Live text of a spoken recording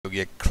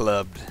get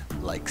clubbed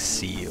like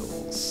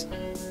seals.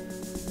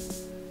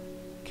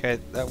 Okay,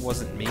 that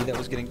wasn't me that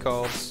was getting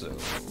called, so...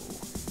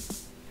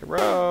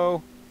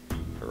 Hero!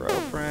 Hero,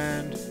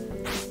 friend.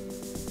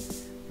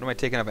 What am I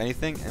taking up?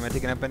 Anything? Am I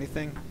taking up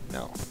anything?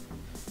 No.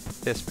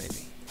 This,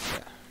 maybe.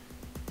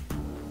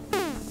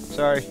 Yeah.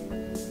 Sorry.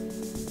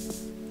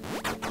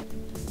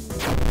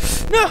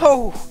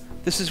 No!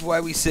 This is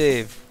why we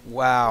save.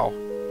 Wow.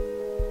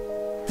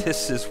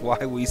 This is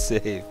why we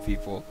save,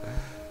 people.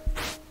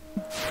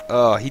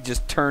 Oh, he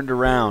just turned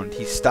around.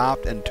 He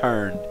stopped and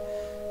turned.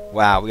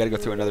 Wow, we gotta go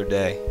through another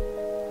day.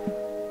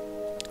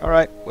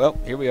 Alright, well,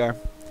 here we are.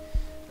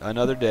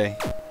 Another day.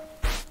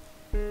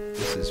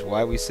 This is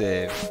why we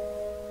save.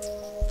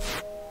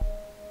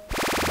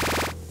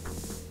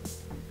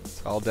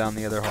 It's all down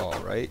the other hall,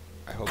 right?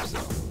 I hope so.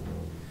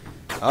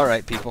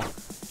 Alright, people.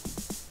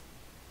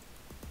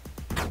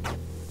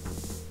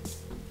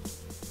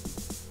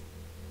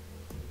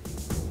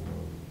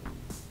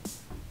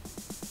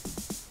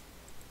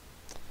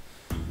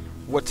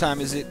 What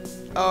time is it?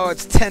 Oh,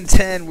 it's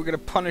 10:10. We're going to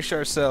punish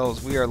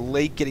ourselves. We are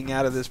late getting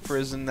out of this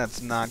prison.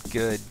 That's not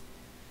good.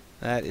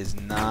 That is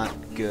not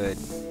good.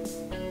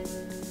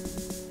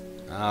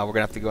 We're going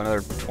to have to go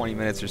another 20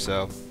 minutes or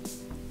so.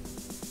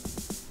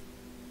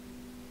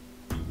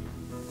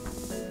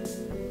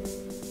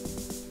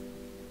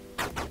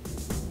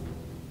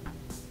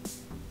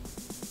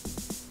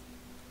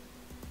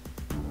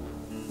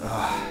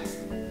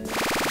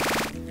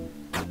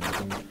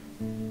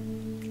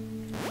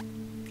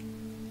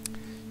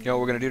 You know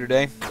what we're going to do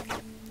today?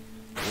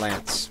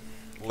 Lance.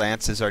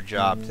 Lance is our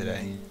job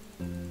today.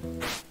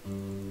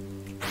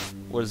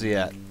 What is he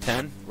at?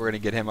 10? We're going to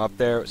get him up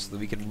there so that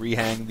we can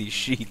rehang these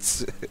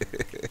sheets.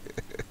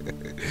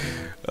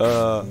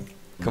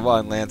 Come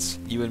on, Lance.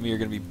 You and me are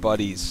going to be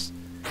buddies.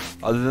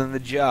 Other than the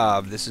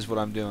job, this is what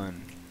I'm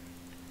doing.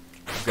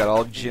 I've got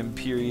all gym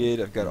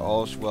period. I've got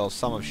all, well,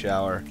 some of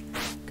shower.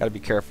 Got to be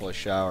careful of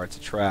shower. It's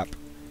a trap.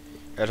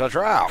 It's a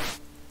trap!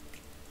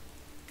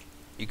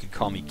 You could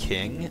call me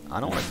King. I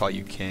don't want to call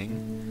you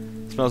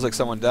King. Smells like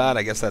someone died.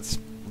 I guess that's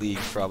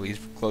Leagues probably. He's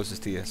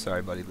closest to you.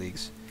 Sorry, buddy,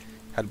 Leagues.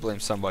 Had to blame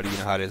somebody. You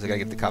know how it is. I gotta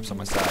get the cops on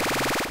my side.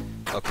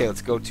 Okay,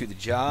 let's go to the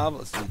job.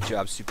 Let's do the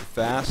job super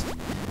fast.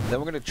 Then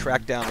we're gonna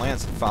track down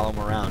Lance and follow him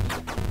around.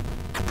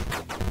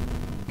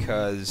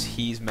 Because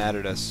he's mad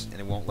at us and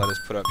it won't let us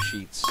put up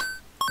sheets.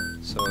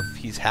 So if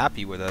he's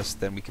happy with us,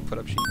 then we can put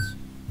up sheets.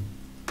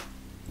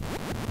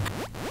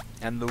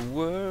 And the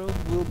world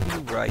will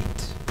be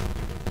right.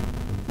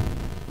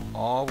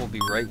 All will be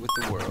right with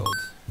the world.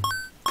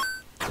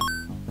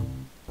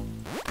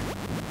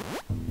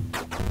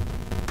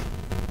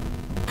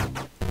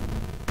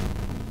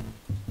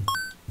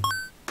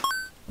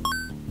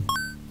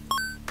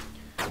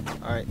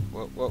 Alright,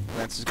 whoa,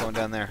 Lance is going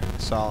down there. I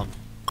saw him.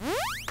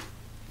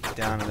 He's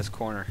down in this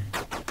corner.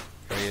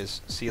 There he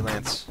is. See you,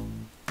 Lance.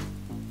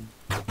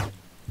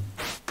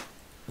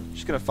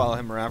 Just gonna follow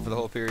him around for the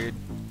whole period.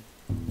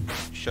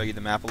 Show you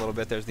the map a little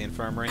bit. There's the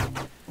infirmary.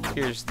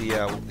 Here's the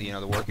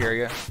the work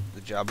area,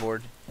 the job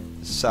board,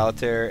 the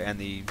solitaire, and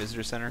the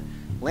visitor center.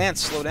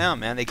 Lance, slow down,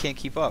 man. They can't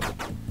keep up.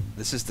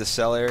 This is the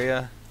cell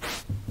area.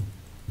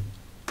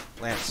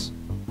 Lance,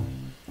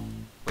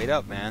 wait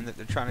up, man.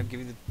 They're trying to give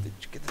you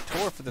get the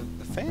tour for the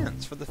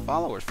fans, for the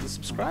followers, for the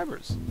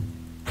subscribers.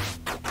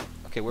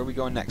 Okay, where are we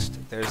going next?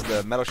 There's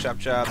the metal shop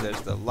job.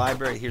 There's the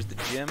library. Here's the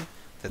gym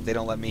that they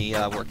don't let me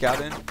work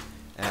out in.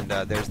 And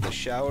there's the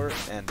shower.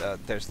 And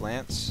there's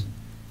Lance.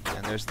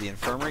 And there's the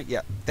infirmary.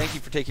 Yeah, thank you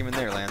for taking him in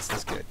there, Lance.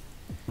 That's good.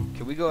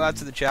 Can we go out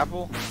to the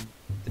chapel?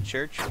 The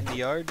church in the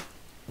yard?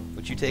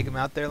 Would you take him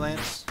out there,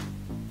 Lance?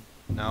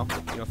 No?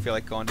 You don't feel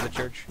like going to the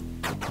church?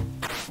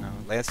 No.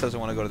 Lance doesn't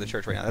want to go to the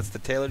church right now. That's the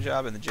tailor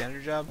job and the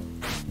janitor job?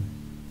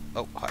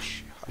 Oh,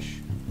 hush. Hush.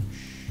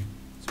 Shh.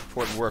 It's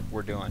important work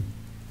we're doing.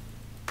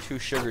 2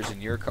 sugars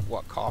in your cup.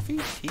 What, coffee?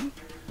 Tea?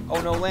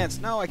 Oh, no, Lance.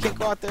 No, I can't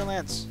go out there,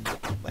 Lance.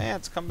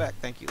 Lance, come back.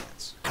 Thank you,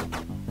 Lance.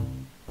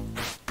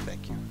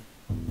 Thank you.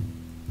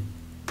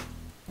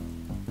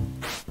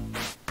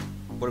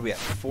 What are we at?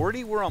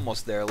 40? We're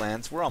almost there,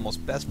 Lance. We're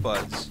almost best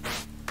buds.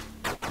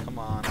 Come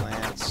on,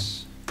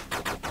 Lance.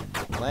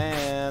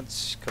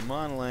 Lance. Come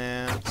on,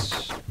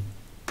 Lance.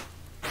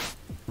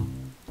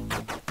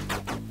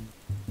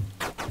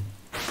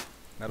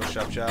 Metal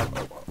shop job.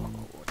 Oh,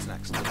 what's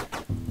next?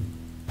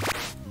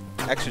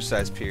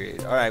 Exercise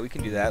period. Alright, we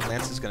can do that.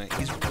 Lance is gonna...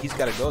 He's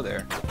gotta go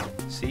there.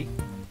 See?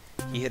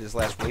 He hit his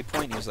last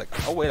waypoint and he was like,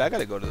 oh, wait, I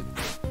gotta go to the...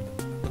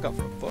 Look out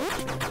for a book.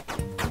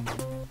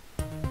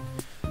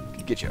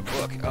 Get you a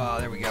book. Oh,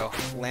 there we go.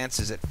 Lance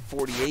is at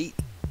 48.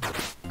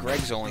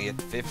 Greg's only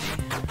at 50.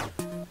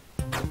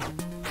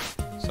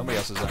 Somebody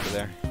else is under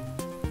there.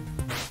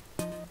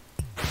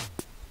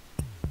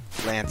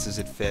 Lance is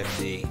at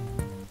 50.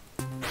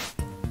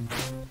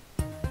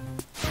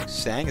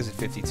 Sang is at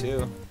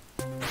 52.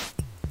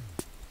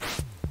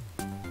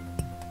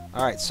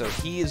 Alright, so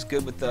he is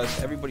good with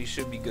us. Everybody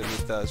should be good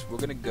with us. We're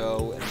going to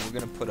go and we're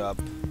going to put up...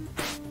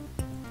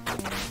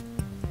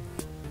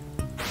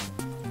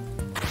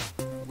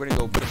 We're going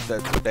to go put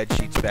the bed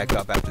sheets back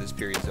up after this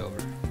period's over.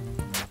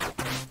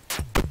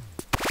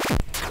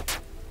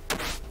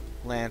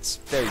 Lance.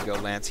 There you go,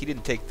 Lance. He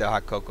didn't take the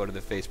hot cocoa to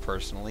the face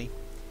personally.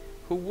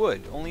 Who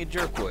would? Only a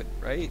jerk would,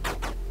 right?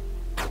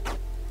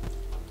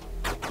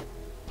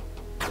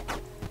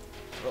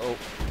 Uh-oh.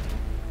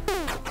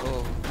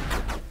 Oh.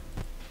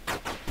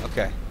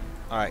 Okay.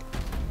 Alright.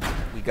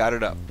 We got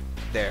it up.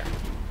 There.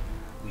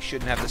 We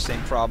shouldn't have the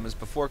same problem as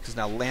before, because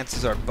now Lance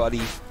is our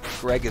buddy.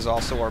 Greg is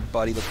also our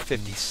buddy. Look,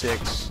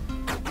 56.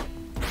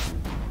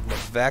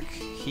 Levesque,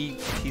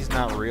 he's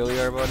not really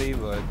our buddy,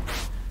 but...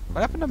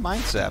 What happened to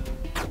Mindsap?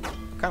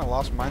 Kind of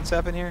lost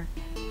Mindsap in here.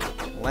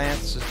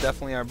 Lance is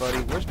definitely our buddy.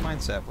 Where's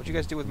Mindsap? What'd you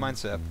guys do with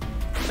Mindsap?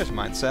 There's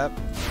Mindsap.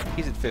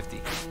 He's at 50.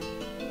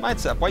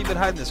 Mindsap, why you been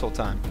hiding this whole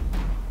time?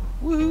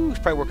 Woohoo! He's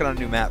probably working on a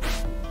new map.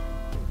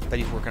 Bet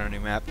he's working on a new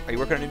map. Are you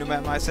working on a new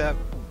map, Mindsap?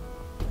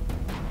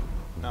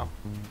 No.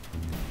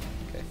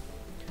 Okay.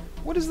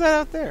 What is that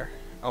out there?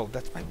 Oh,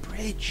 that's my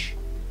bridge.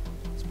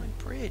 That's my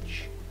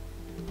bridge.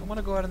 I want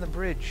to go out on the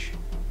bridge.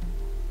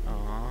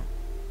 Aww.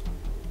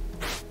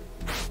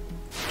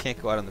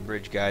 Can't go out on the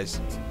bridge, guys.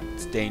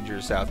 It's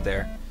dangerous out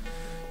there.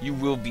 You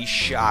will be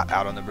shot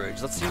out on the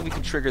bridge. Let's see if we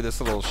can trigger this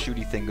little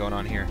shooty thing going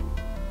on here.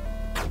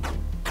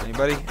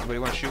 Anybody? Anybody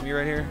want to shoot me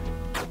right here?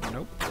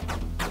 Nope.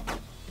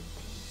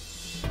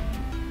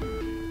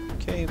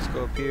 Okay, let's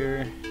go up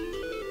here.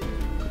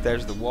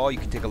 There's the wall. You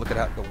can take a look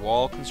at the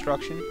wall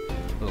construction.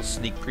 A little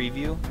sneak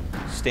preview.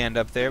 Stand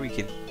up there. We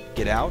can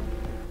get out.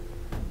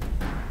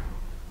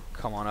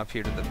 Come on up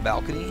here to the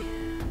balcony.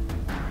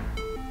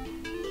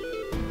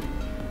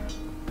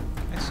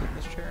 Can I sit in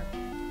this chair?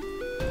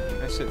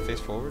 Can I sit face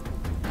forward?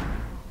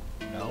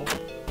 No.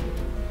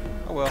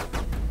 Oh well.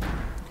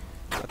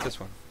 Not this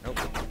one. Nope.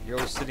 You're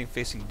always sitting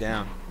facing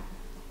down.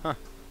 Huh.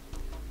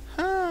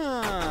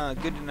 Huh.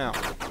 Good to know.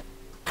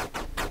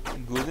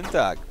 Guten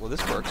Tag. Well,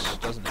 this works,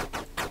 doesn't it?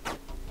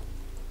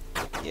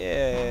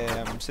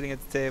 Yeah, I'm sitting at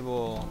the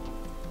table.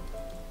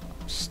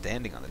 I'm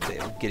standing on the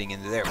table. Getting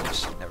into there.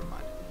 Oops, never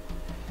mind.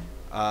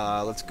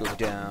 Let's go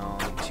down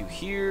to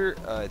here.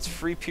 It's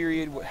free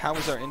period. How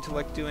is our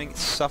intellect doing?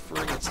 It's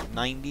suffering. It's at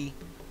 90.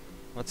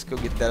 Let's go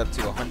get that up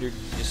to 100,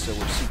 just so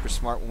we're super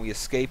smart when we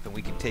escape, and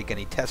we can take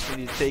any tests we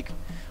need to take.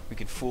 We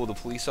can fool the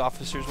police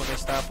officers when they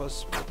stop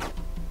us.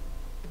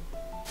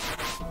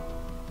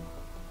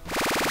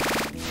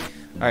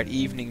 Alright,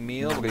 evening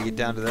meal. We're going to get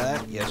down to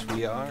that. Yes,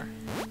 we are.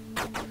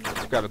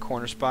 Let's grab a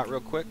corner spot real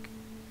quick.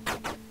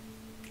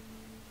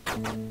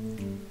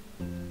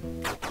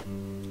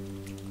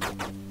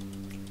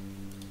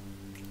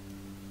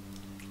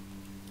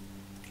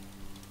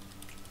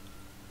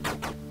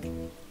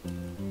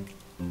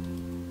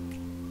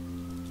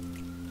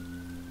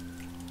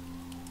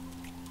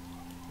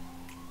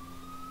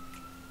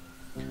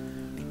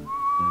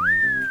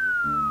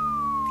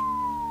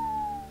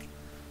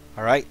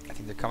 Alright, I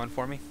think they're coming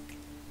for me.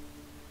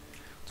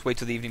 Let's wait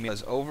till the evening meal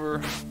is over.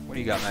 What do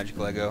you got, Magic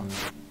Lego?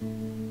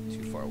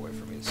 Too far away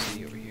for me to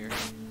see over here.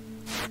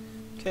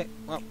 Okay,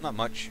 well, not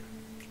much.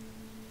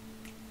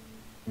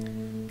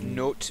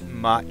 Not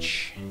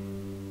much.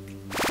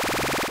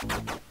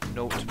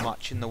 Not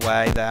much in the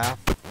way there.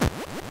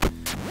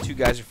 Two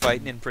guys are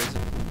fighting in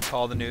prison.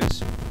 Call the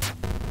news.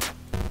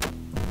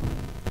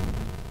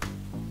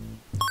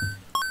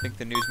 I think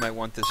the news might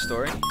want this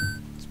story.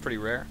 It's pretty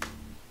rare.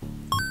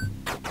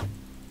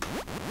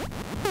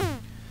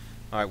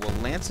 Alright, well,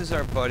 Lance is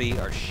our buddy.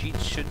 Our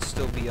sheets should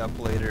still be up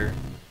later.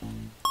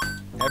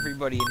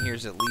 Everybody in here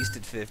is at least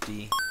at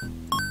 50.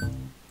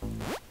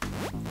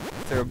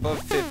 If they're above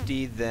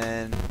 50,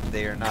 then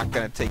they are not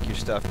going to take your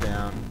stuff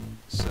down.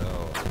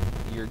 So,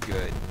 you're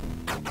good.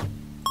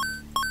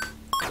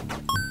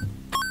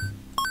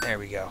 There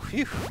we go.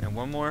 Phew. And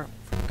one more.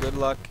 Good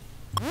luck.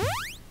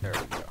 There we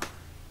go.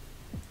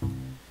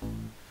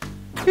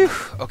 Whew.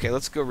 Okay,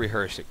 let's go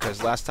rehearse it,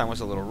 because last time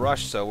was a little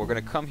rushed, so we're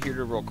going to come here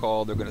to roll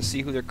call. They're going to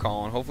see who they're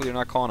calling. Hopefully they're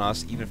not calling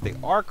us. Even if they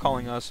are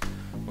calling us,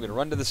 we're going to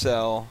run to the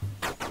cell.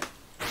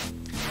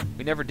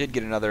 We never did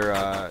get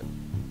another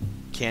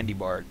candy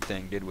bar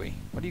thing, did we?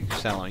 What are you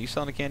selling? Are you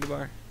selling a candy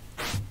bar?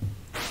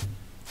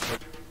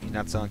 Nope, he's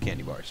not selling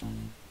candy bars.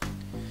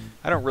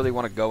 I don't really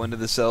want to go into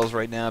the cells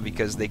right now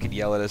because they could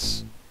yell at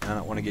us. I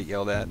don't want to get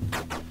yelled at.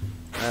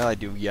 Well, I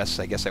do. Yes,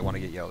 I guess I want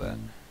to get yelled at.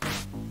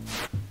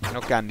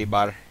 No candy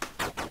bar.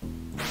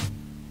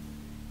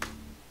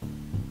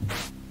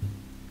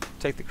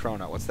 Take the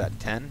Chrono. What's that,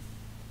 10?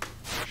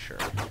 Sure.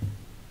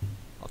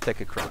 I'll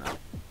take a Chrono.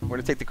 We're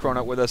going to take the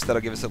Chrono with us.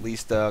 That'll give us at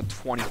least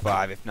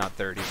 25, if not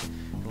 30.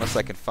 Unless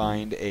I can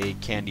find a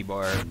candy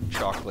bar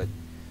chocolate.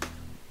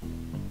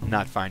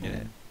 Not finding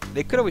it.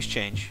 They could always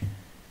change.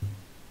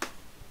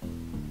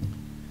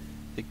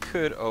 They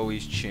could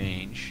always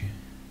change.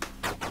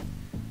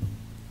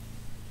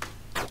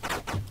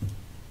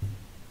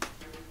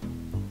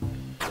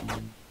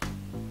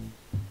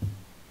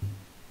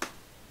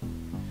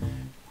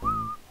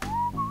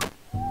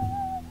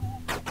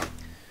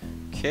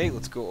 Okay,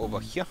 let's go over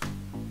here.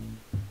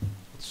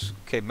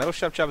 Okay, Metal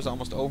Shop Job is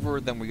almost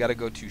over. Then we got to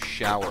go to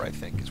Shower, I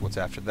think, is what's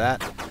after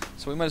that.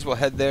 So we might as well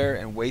head there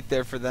and wait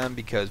there for them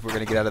because we're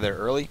going to get out of there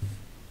early.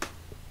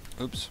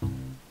 Oops.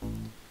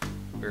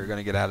 We're going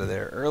to get out of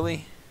there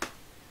early.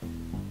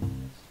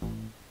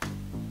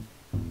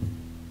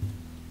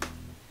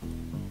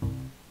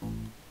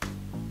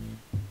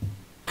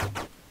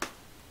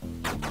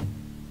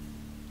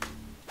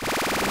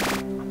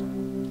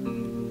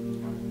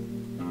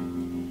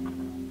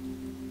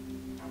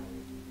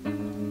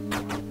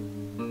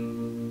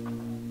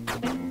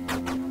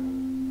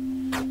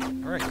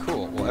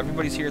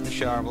 everybody's here at the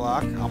shower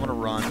block. I'm gonna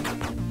run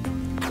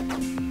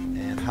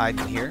and hide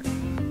in here.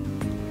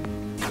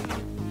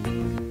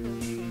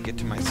 Get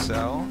to my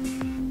cell.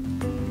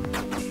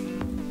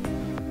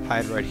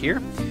 Hide right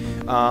here.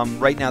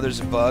 Right now there's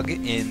a bug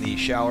in the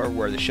shower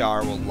where the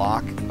shower will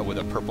lock with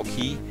a purple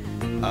key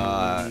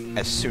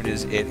as soon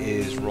as it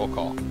is roll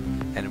call.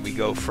 And we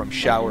go from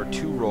shower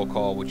to roll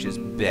call, which is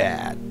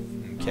bad.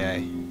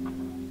 Okay?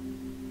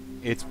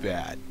 It's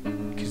bad.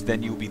 Because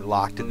then you'll be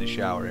locked in the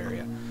shower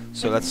area.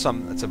 So that's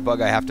a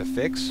bug I have to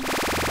fix.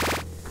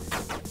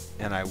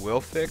 And I will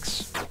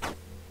fix.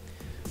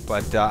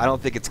 But I don't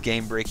think it's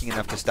game breaking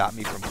enough to stop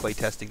me from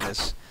playtesting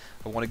this.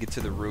 I want to get to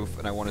the roof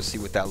and I want to see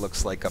what that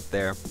looks like up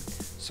there.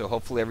 So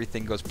hopefully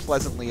everything goes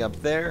pleasantly up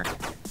there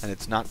and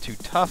it's not too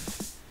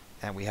tough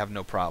and we have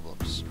no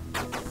problems.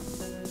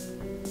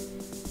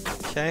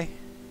 Okay,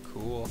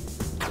 cool.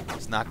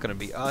 It's not going to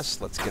be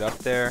us. Let's get up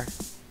there.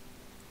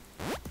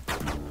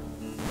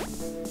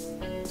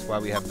 That's why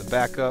we have the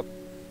backup.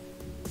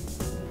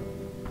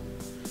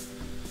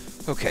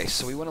 Okay,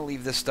 so we want to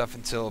leave this stuff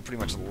until pretty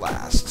much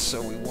last.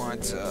 So we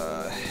want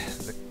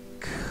the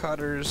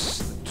cutters,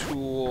 the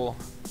tool,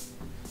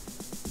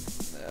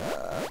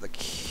 the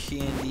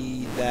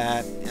candy,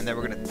 that, and then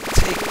we're going to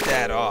take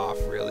that off,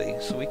 really.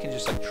 So we can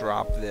just like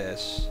drop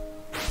this.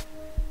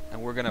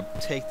 And we're going to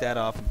take that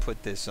off and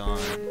put this on.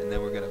 And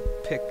then we're going to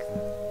pick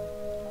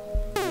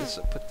this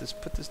up, put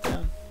this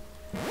down.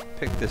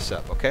 Pick this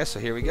up. Okay, so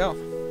here we go.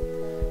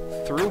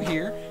 Through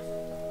here.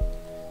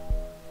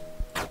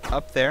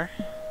 Up there.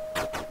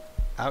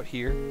 Out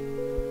here.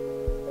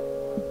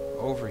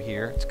 Over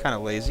here. It's kind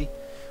of lazy.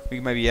 We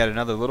can maybe add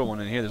another little one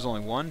in here. There's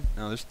only one?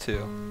 No, there's two.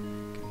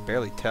 Can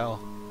barely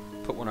tell.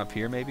 Put one up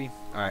here, maybe.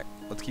 Alright,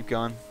 let's keep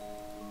going.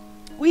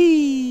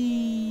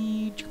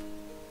 Whee!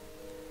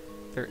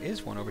 There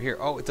is one over here.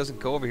 Oh, it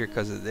doesn't go over here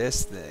because of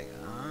this thing.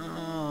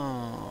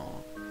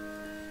 Oh.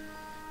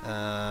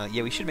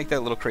 Yeah, we should make that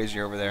a little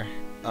crazier over there.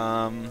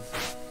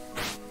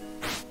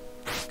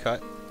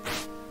 Cut.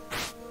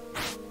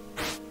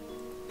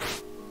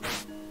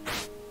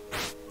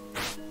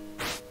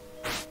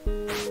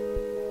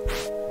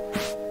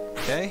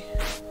 Okay.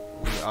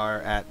 We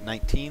are at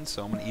 19,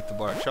 so I'm going to eat the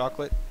bar of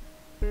chocolate.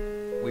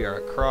 We are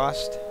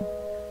across.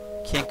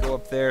 Can't go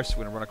up there, so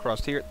we're going to run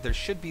across here. There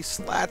should be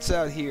slats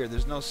out here.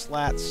 There's no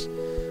slats.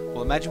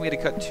 Well, imagine we had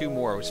to cut 2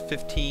 more. It was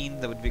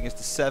 15. That would bring us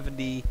to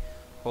 70.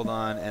 Hold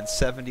on. And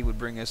 70 would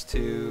bring us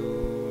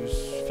to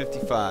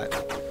 55.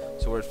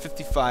 So we're at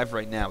 55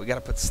 right now. We got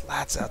to put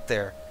slats out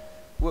there.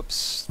 Whoops.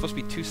 Supposed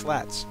to be 2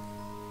 slats.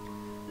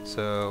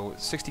 So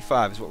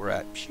 65 is what we're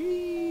at.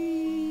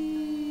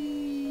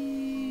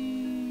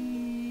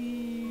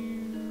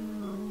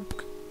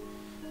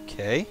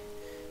 Okay.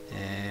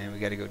 And we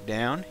got to go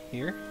down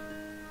here.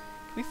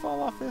 Can we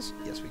fall off this?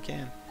 Yes, we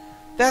can.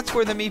 That's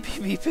where the Meepy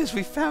Meep is.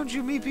 We found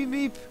you, Meepy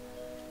Meep.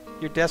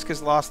 Your desk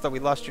is lost, though. We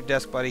lost your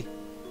desk, buddy.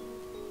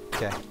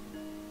 Okay.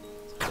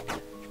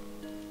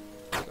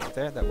 Go up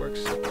there. That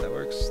works. That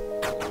works.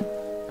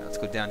 Right, let's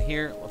go down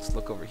here. Let's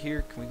look over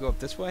here. Can we go up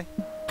this way?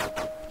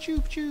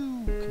 Choo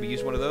choo. Can we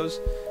use one of those?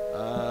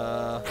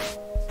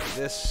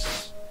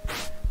 This.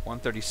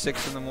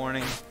 1:36 in the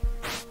morning.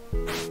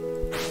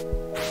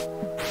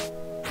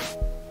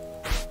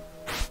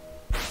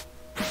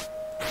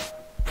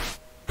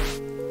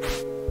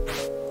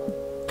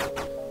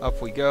 Up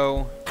we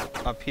go.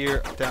 Up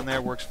here, up down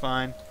there, works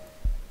fine.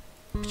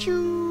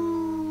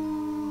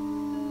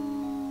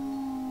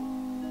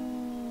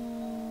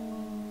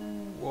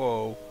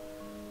 Whoa.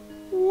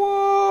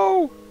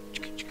 Whoa!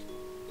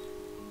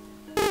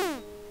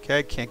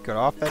 Okay, can't get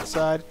off that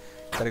side.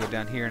 Gotta go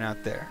down here and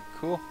out there.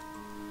 Cool.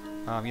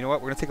 You know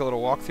what? We're gonna take a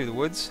little walk through the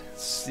woods.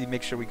 See,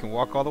 make sure we can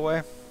walk all the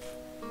way.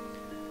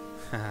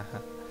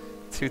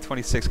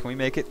 2:26. Can we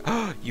make it?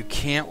 Oh, you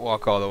can't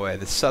walk all the way.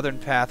 The southern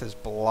path is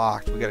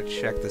blocked. We gotta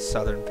check the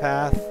southern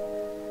path.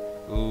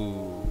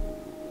 Ooh.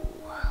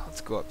 Let's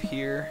go up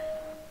here.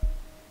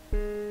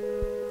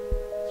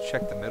 Let's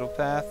check the middle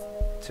path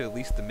to at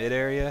least the mid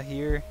area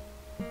here.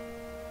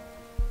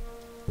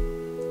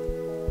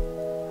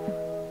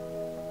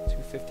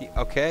 250.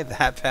 Okay,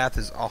 that path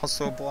is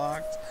also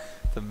blocked.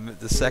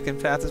 The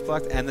second path is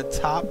blocked, and the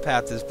top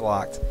path is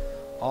blocked.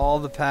 All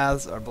the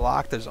paths are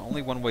blocked. There's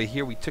only one way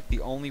here. We took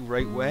the only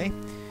right way.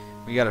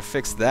 We got to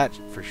fix that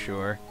for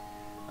sure.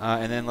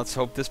 And then let's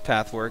hope this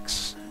path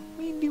works.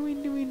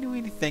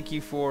 Thank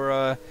you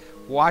for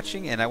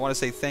watching, and I want to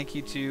say thank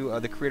you to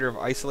the creator of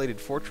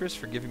Isolated Fortress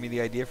for giving me the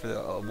idea for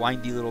the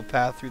windy little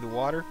path through the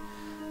water.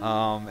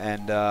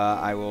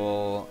 I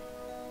will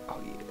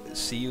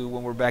see you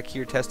when we're back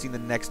here testing the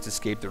next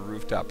escape, the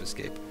rooftop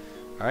escape.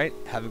 Alright,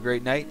 have a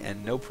great night,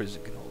 and no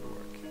prison can hold